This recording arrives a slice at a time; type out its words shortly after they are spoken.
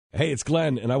Hey, it's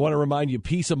Glenn, and I want to remind you,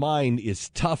 peace of mind is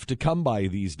tough to come by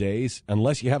these days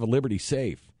unless you have a Liberty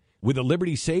Safe. With a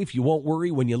Liberty Safe, you won't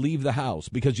worry when you leave the house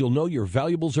because you'll know your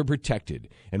valuables are protected.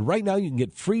 And right now, you can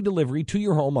get free delivery to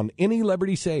your home on any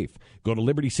Liberty Safe. Go to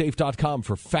LibertySafe.com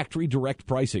for factory direct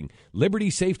pricing.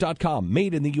 LibertySafe.com,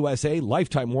 made in the USA,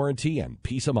 lifetime warranty, and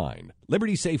peace of mind.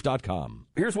 LibertySafe.com.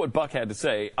 Here's what Buck had to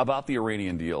say about the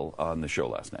Iranian deal on the show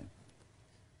last night.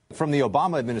 From the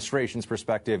Obama administration's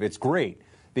perspective, it's great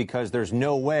because there's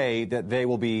no way that they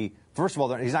will be, first of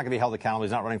all, he's not going to be held accountable.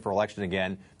 He's not running for election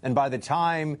again. And by the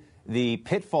time the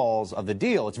pitfalls of the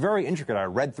deal, it's very intricate. I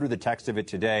read through the text of it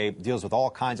today. It deals with all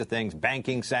kinds of things,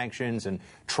 banking sanctions and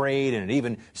trade, and it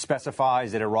even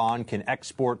specifies that Iran can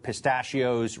export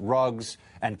pistachios, rugs,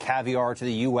 and caviar to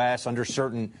the U.S. under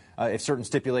certain if certain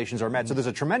stipulations are met. So there's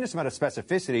a tremendous amount of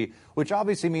specificity, which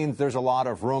obviously means there's a lot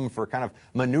of room for kind of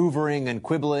maneuvering and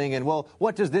quibbling. And, well,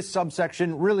 what does this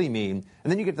subsection really mean?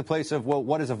 And then you get to the place of, well,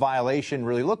 what does a violation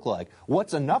really look like?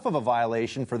 What's enough of a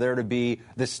violation for there to be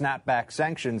the snapback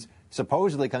sanctions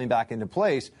supposedly coming back into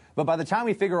place? But by the time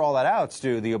we figure all that out,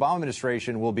 Stu, the Obama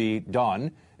administration will be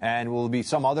done and will be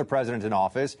some other president in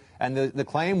office. And the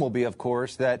claim will be, of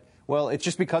course, that, well, it's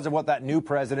just because of what that new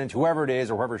president, whoever it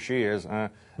is or whoever she is,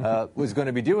 was going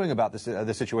to be doing about this,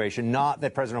 the situation, not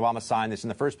that President Obama signed this in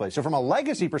the first place. So from a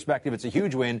legacy perspective, it's a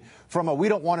huge win. From a we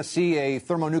don't want to see a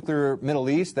thermonuclear Middle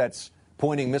East that's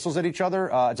pointing missiles at each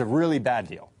other, it's a really bad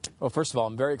deal. Well, first of all,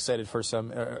 I'm very excited for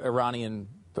some Iranian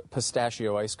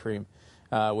pistachio ice cream,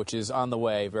 which is on the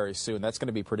way very soon. That's going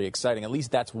to be pretty exciting. At least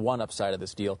that's one upside of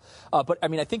this deal. But, I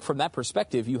mean, I think from that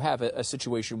perspective, you have a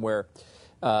situation where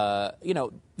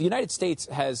the United States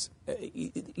has,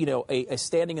 a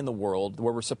standing in the world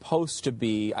where we're supposed to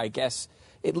be, I guess,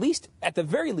 at the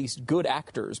very least, good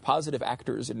actors, positive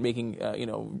actors in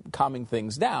making, calming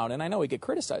things down. And I know we get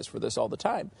criticized for this all the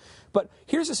time. But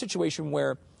here's a situation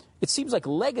where it seems like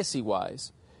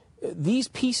legacy-wise, these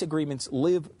peace agreements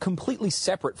live completely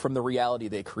separate from the reality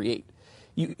they create.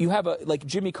 You have like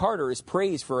Jimmy Carter is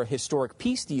praised for a historic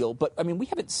peace deal, but I mean we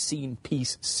haven't seen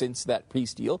peace since that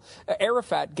peace deal.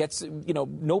 Arafat gets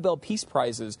Nobel Peace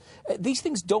Prizes. These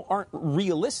things aren't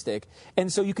realistic,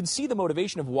 and so you can see the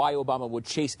motivation of why Obama would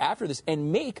chase after this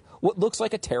and make what looks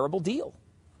like a terrible deal.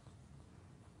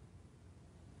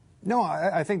 No,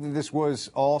 I think that this was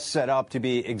all set up to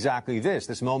be exactly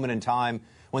this moment in time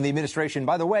when the administration,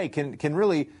 by the way, can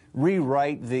really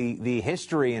rewrite the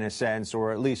history in a sense,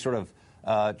 or at least sort of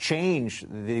change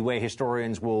the way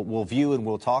historians will view and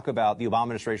will talk about the Obama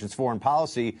administration's foreign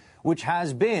policy, which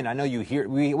has been, I know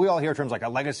we all hear terms like a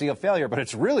legacy of failure, but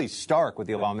it's really stark with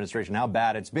the Obama administration, how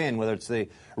bad it's been, whether it's the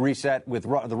reset with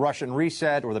the Russian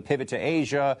reset or the pivot to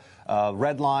Asia,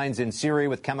 red lines in Syria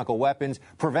with chemical weapons,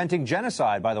 preventing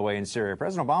genocide, by the way, in Syria.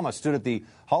 President Obama stood at the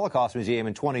Holocaust Museum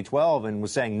in 2012 and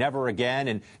was saying never again,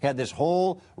 and had this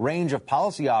whole range of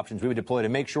policy options we would deploy to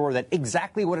make sure that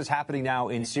exactly what is happening now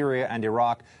in Syria and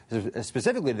Iraq,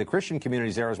 specifically to the Christian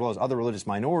communities there as well as other religious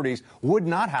minorities, would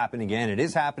not happen again. It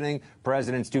is happening.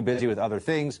 President's too busy with other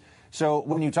things. So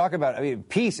when you talk about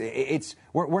peace,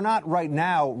 we're not right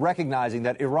now recognizing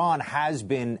that Iran has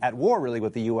been at war really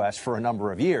with the U.S. for a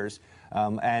number of years.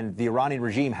 And the Iranian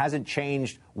regime hasn't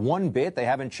changed one bit. They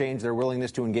haven't changed their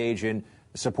willingness to engage in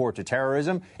support to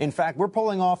terrorism. In fact, we're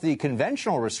pulling off the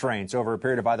conventional restraints over a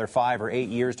period of either 5 or 8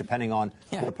 years, depending on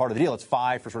what part of the deal. It's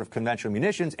 5 for sort of conventional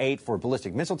munitions, 8 for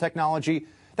ballistic missile technology.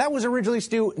 That was originally,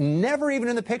 Stu, never even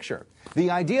in the picture. The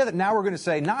idea that now we're going to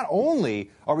say not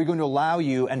only are we going to allow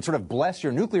you and sort of bless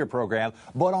your nuclear program,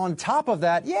 but on top of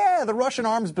that, the Russian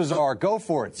arms bazaar, go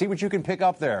for it. See what you can pick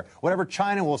up there. Whatever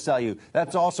China will sell you,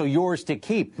 that's also yours to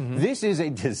keep. Mm-hmm. This is a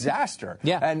disaster.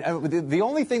 Yeah. And the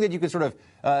only thing that you can sort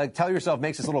of tell yourself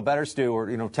makes this a little better, Stu,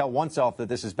 or tell oneself that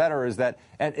this is better, is that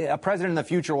a president in the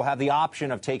future will have the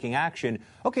option of taking action.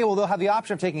 Okay, well, they'll have the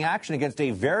option of taking action against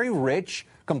a very rich,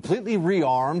 completely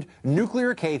rearmed,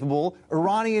 nuclear-capable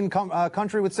Iranian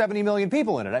country with 70 million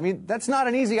people in it. I mean, that's not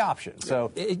an easy option.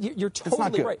 So you're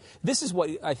totally right. This is what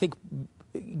I think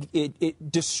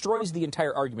it destroys the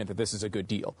entire argument that this is a good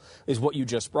deal, is what you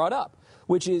just brought up,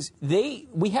 which is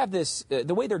we have this,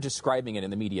 the way they're describing it in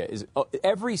the media is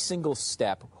every single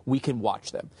step we can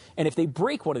watch them. And if they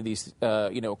break one of these,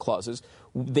 clauses,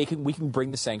 we can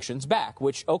bring the sanctions back,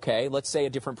 which, okay, let's say a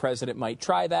different president might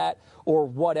try that or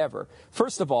whatever.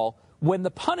 First of all, when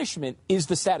the punishment is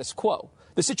the status quo,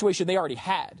 the situation they already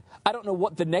had, I don't know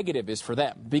what the negative is for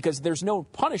them, because there's no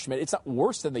punishment. It's not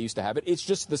worse than they used to have it. It's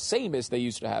just the same as they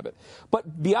used to have it.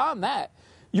 But beyond that,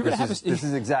 You're going to have this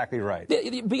is exactly right.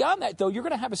 Beyond that, though, you're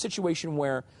going to have a situation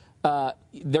where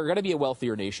they're going to be a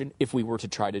wealthier nation if we were to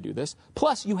try to do this.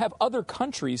 Plus, you have other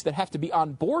countries that have to be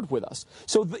on board with us.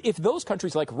 So if those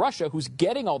countries like Russia, who's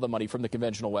getting all the money from the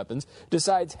conventional weapons,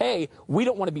 decides, hey, we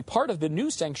don't want to be part of the new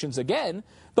sanctions again,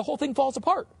 the whole thing falls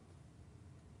apart.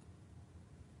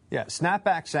 Yeah,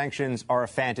 snapback sanctions are a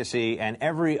fantasy, and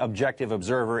every objective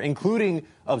observer, including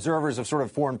observers of sort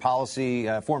of foreign policy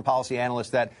analysts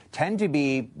that tend to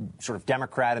be sort of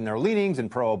Democrat in their leanings and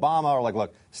pro-Obama, are like,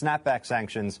 look, snapback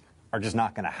sanctions are just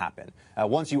not going to happen.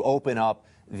 Once you open up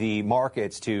the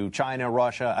markets to China,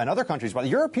 Russia, and other countries, but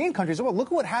European countries, well, look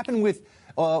at what happened with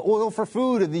oil for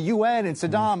food and the UN and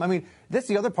Saddam. I mean, that's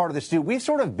the other part of this, too. We've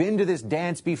sort of been to this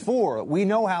dance before. We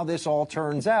know how this all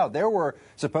turns out. There were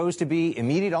supposed to be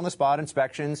immediate on-the-spot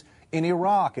inspections in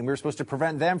Iraq, and we were supposed to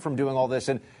prevent them from doing all this.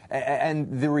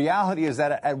 And the reality is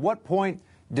that at what point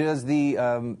does the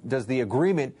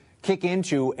agreement kick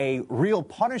into a real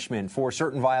punishment for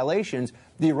certain violations?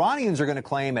 The Iranians are going to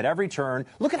claim at every turn,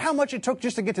 look at how much it took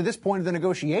just to get to this point of the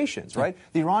negotiations, right?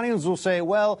 The Iranians will say,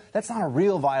 well, that's not a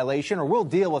real violation, or we'll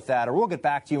deal with that, or we'll get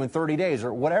back to you in 30 days,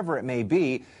 or whatever it may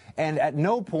be. And at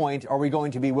no point are we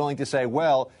going to be willing to say,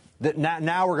 well, that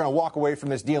now we're going to walk away from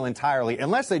this deal entirely,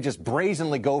 unless they just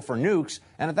brazenly go for nukes,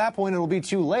 and at that point it'll be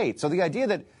too late. So the idea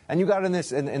that, and you got in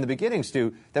this in the beginning,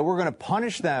 Stu, that we're going to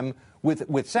punish them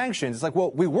with sanctions. It's like, well,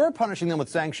 we were punishing them with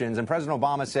sanctions, and President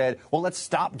Obama said, well, let's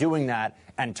stop doing that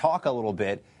and talk a little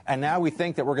bit. And now we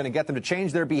think that we're going to get them to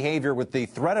change their behavior with the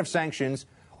threat of sanctions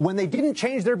when they didn't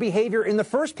change their behavior in the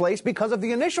first place because of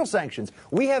the initial sanctions.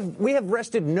 We have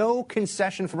wrested no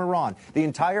concession from Iran. The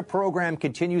entire program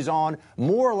continues on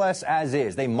more or less as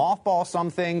is. They mothball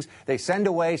some things. They send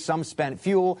away some spent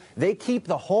fuel. They keep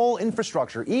the whole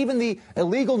infrastructure, even the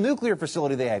illegal nuclear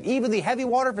facility they have, even the heavy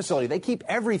water facility. They keep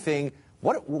everything.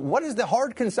 What is the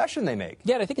hard concession they make?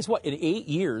 Yeah, and I think it's in 8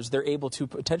 years they're able to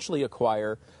potentially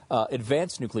acquire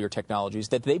advanced nuclear technologies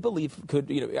that they believe could,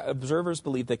 observers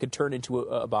believe they could turn into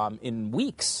a bomb in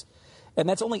weeks. And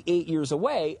that's only 8 years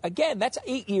away. Again, that's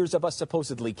 8 years of us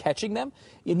supposedly catching them.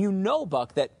 And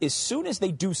Buck, that as soon as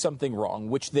they do something wrong,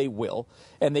 which they will,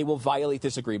 and they will violate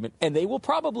this agreement, and they will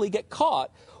probably get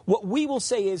caught, what we will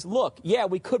say is, look, yeah,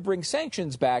 we could bring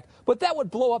sanctions back, but that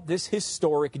would blow up this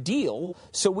historic deal,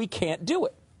 so we can't do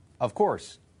it. Of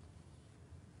course.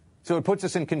 So it puts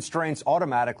us in constraints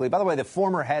automatically. By the way, the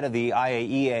former head of the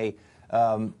IAEA,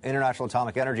 International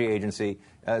Atomic Energy Agency,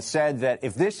 said that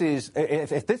if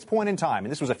this point in time,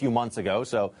 and this was a few months ago,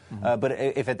 but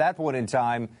if at that point in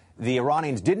time the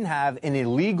Iranians didn't have an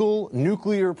illegal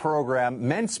nuclear program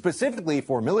meant specifically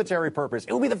for military purpose,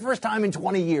 it will be the first time in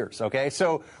 20 years, okay?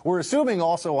 So we're assuming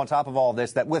also on top of all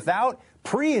this that without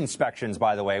pre-inspections,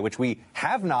 by the way, which we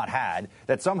have not had,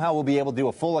 that somehow we'll be able to do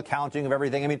a full accounting of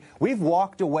everything. I mean, we've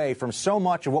walked away from so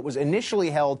much of what was initially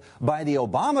held by the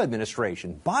Obama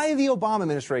administration,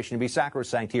 to be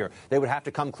sacrosanct here. They would have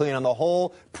to come clean on the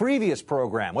whole previous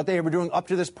program, what they were doing up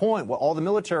to this point, what all the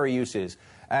military uses,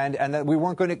 and that we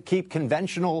weren't going to keep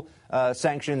conventional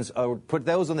sanctions or put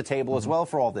those on the table as well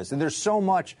for all this. And there's so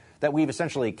much that we've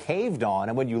essentially caved on.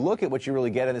 And when you look at what you really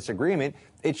get in this agreement,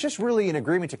 it's just really an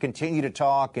agreement to continue to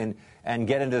talk and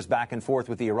get into this back and forth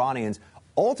with the Iranians.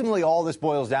 Ultimately, all this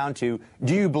boils down to,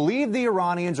 do you believe the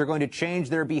Iranians are going to change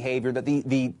their behavior, that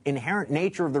the inherent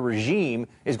nature of the regime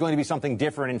is going to be something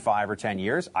different in 5 or 10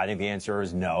 years? I think the answer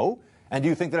is no. And do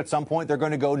you think that at some point they're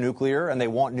going to go nuclear and they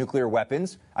want nuclear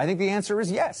weapons? I think the answer is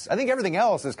yes. I think everything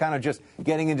else is kind of just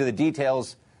getting into the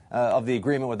details of the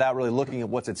agreement without really looking at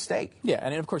what's at stake. Yeah,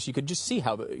 and of course you could just see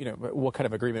how what kind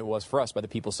of agreement it was for us by the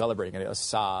people celebrating it,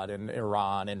 Assad and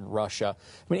Iran and Russia.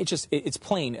 I mean, it's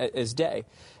plain as day.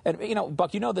 And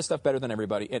Buck, this stuff better than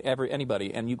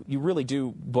anybody, and you really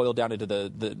do boil down into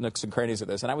the nooks and crannies of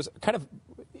this. And I was kind of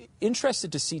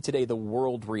interested to see today the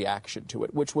world reaction to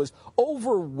it, which was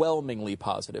overwhelmingly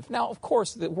positive. Now, of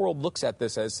course, the world looks at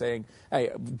this as saying,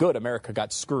 hey, good, America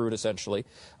got screwed, essentially.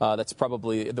 That's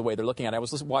probably the way they're looking at it. I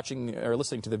was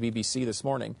listening to the BBC this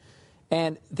morning,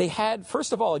 and they had,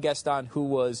 first of all, a guest on who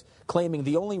was claiming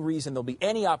the only reason there'll be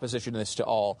any opposition to this to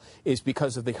all is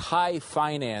because of the high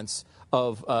finance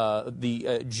of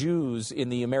the Jews in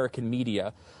the American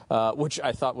media, which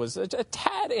I thought was a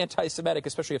tad anti-Semitic,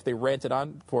 especially if they ranted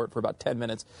on for it for about 10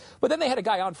 minutes. But then they had a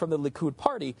guy on from the Likud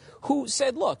party who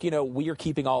said, look, we are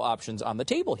keeping all options on the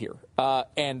table here.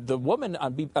 And the woman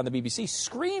on the BBC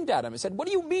screamed at him and said, what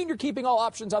do you mean you're keeping all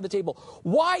options on the table?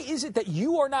 Why is it that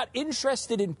you are not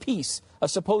interested in peace, a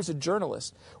supposed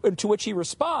journalist? And to which he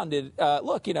responded,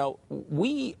 look,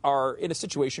 we are in a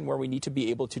situation where we need to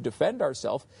be able to defend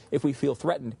ourselves if we feel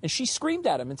threatened. And she screamed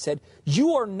at him and said,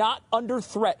 you are not under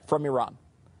threat from Iran.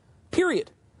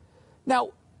 Period. Now,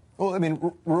 well, I mean,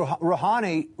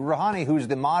 Rouhani, who's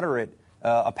the moderate,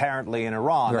 apparently in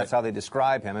Iran, that's how they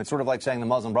describe him. It's sort of like saying the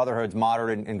Muslim Brotherhood's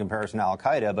moderate in comparison to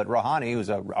Al-Qaeda. But Rouhani, who's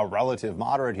a relative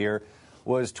moderate here,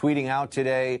 was tweeting out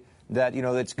today that,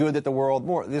 it's good that the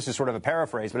world, this is sort of a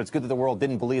paraphrase, but it's good that the world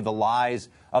didn't believe the lies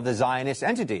of the Zionist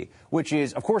entity, which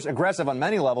is, of course, aggressive on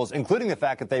many levels, including the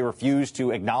fact that they refuse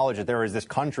to acknowledge that there is this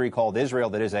country called Israel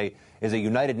that is a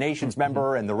United Nations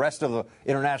member, and the rest of the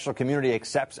international community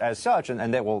accepts as such,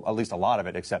 and that will, at least a lot of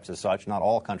it accepts as such. Not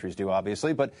all countries do,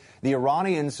 obviously, but the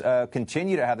Iranians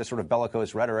continue to have this sort of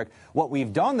bellicose rhetoric. What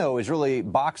we've done, though, is really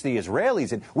box the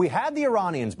Israelis in. We had the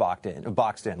Iranians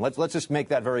boxed in. Let's just make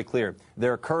that very clear.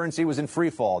 Their currency was in free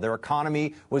fall. Their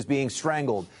economy was being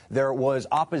strangled. There was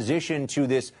opposition to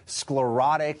this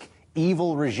sclerotic,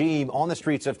 evil regime on the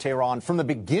streets of Tehran from the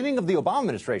beginning of the Obama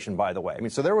administration, by the way. I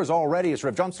mean, so there was already a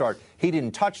sort of jumpstart. He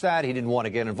didn't touch that. He didn't want to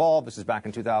get involved. This is back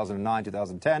in 2009,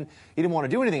 2010. He didn't want to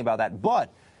do anything about that.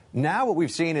 But now what we've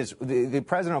seen is the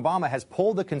President Obama has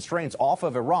pulled the constraints off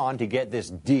of Iran to get this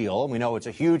deal. And we know it's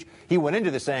a huge – he went into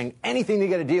this saying anything to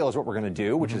get a deal is what we're going to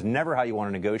do, which is never how you want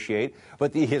to negotiate.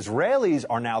 But the Israelis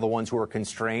are now the ones who are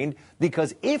constrained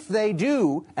because if they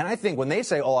do – and I think when they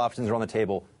say all options are on the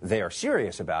table, they are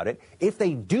serious about it. If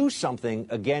they do something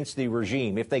against the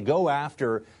regime, if they go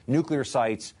after nuclear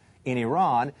sites in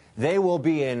Iran, they will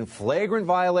be in flagrant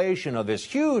violation of this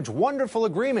huge, wonderful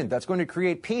agreement that's going to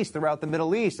create peace throughout the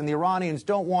Middle East. And the Iranians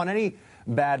don't want any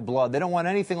bad blood. They don't want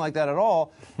anything like that at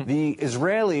all. The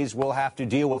Israelis will have to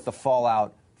deal with the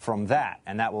fallout from that.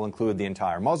 And that will include the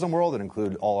entire Muslim world. It'll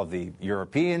include all of the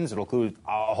Europeans. It'll include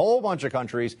a whole bunch of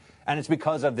countries. And it's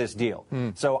because of this deal.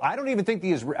 So I don't even think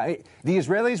the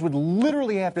Israelis would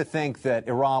literally have to think that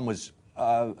Iran was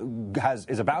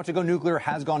is about to go nuclear,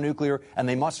 has gone nuclear, and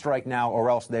they must strike now or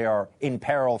else they are in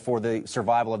peril for the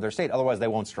survival of their state. Otherwise, they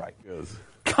won't strike.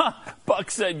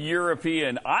 Buck said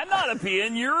European. I'm not a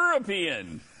peon,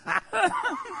 European.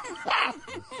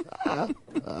 What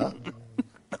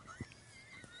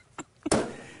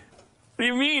do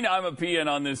you mean I'm a peon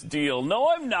on this deal? No,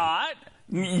 I'm not.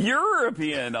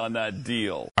 European on that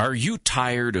deal. Are you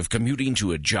tired of commuting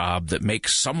to a job that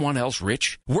makes someone else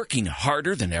rich? Working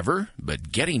harder than ever,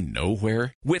 but getting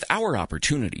nowhere? With our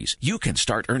opportunities, you can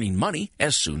start earning money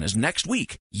as soon as next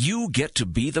week. You get to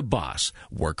be the boss,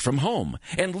 work from home,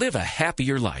 and live a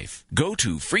happier life. Go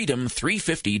to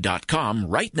freedom350.com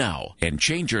right now and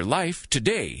change your life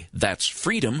today. That's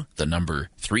freedom, the number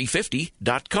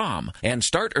 350.com, and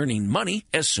start earning money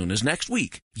as soon as next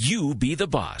week. You be the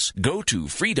boss. Go to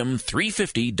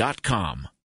freedom350.com.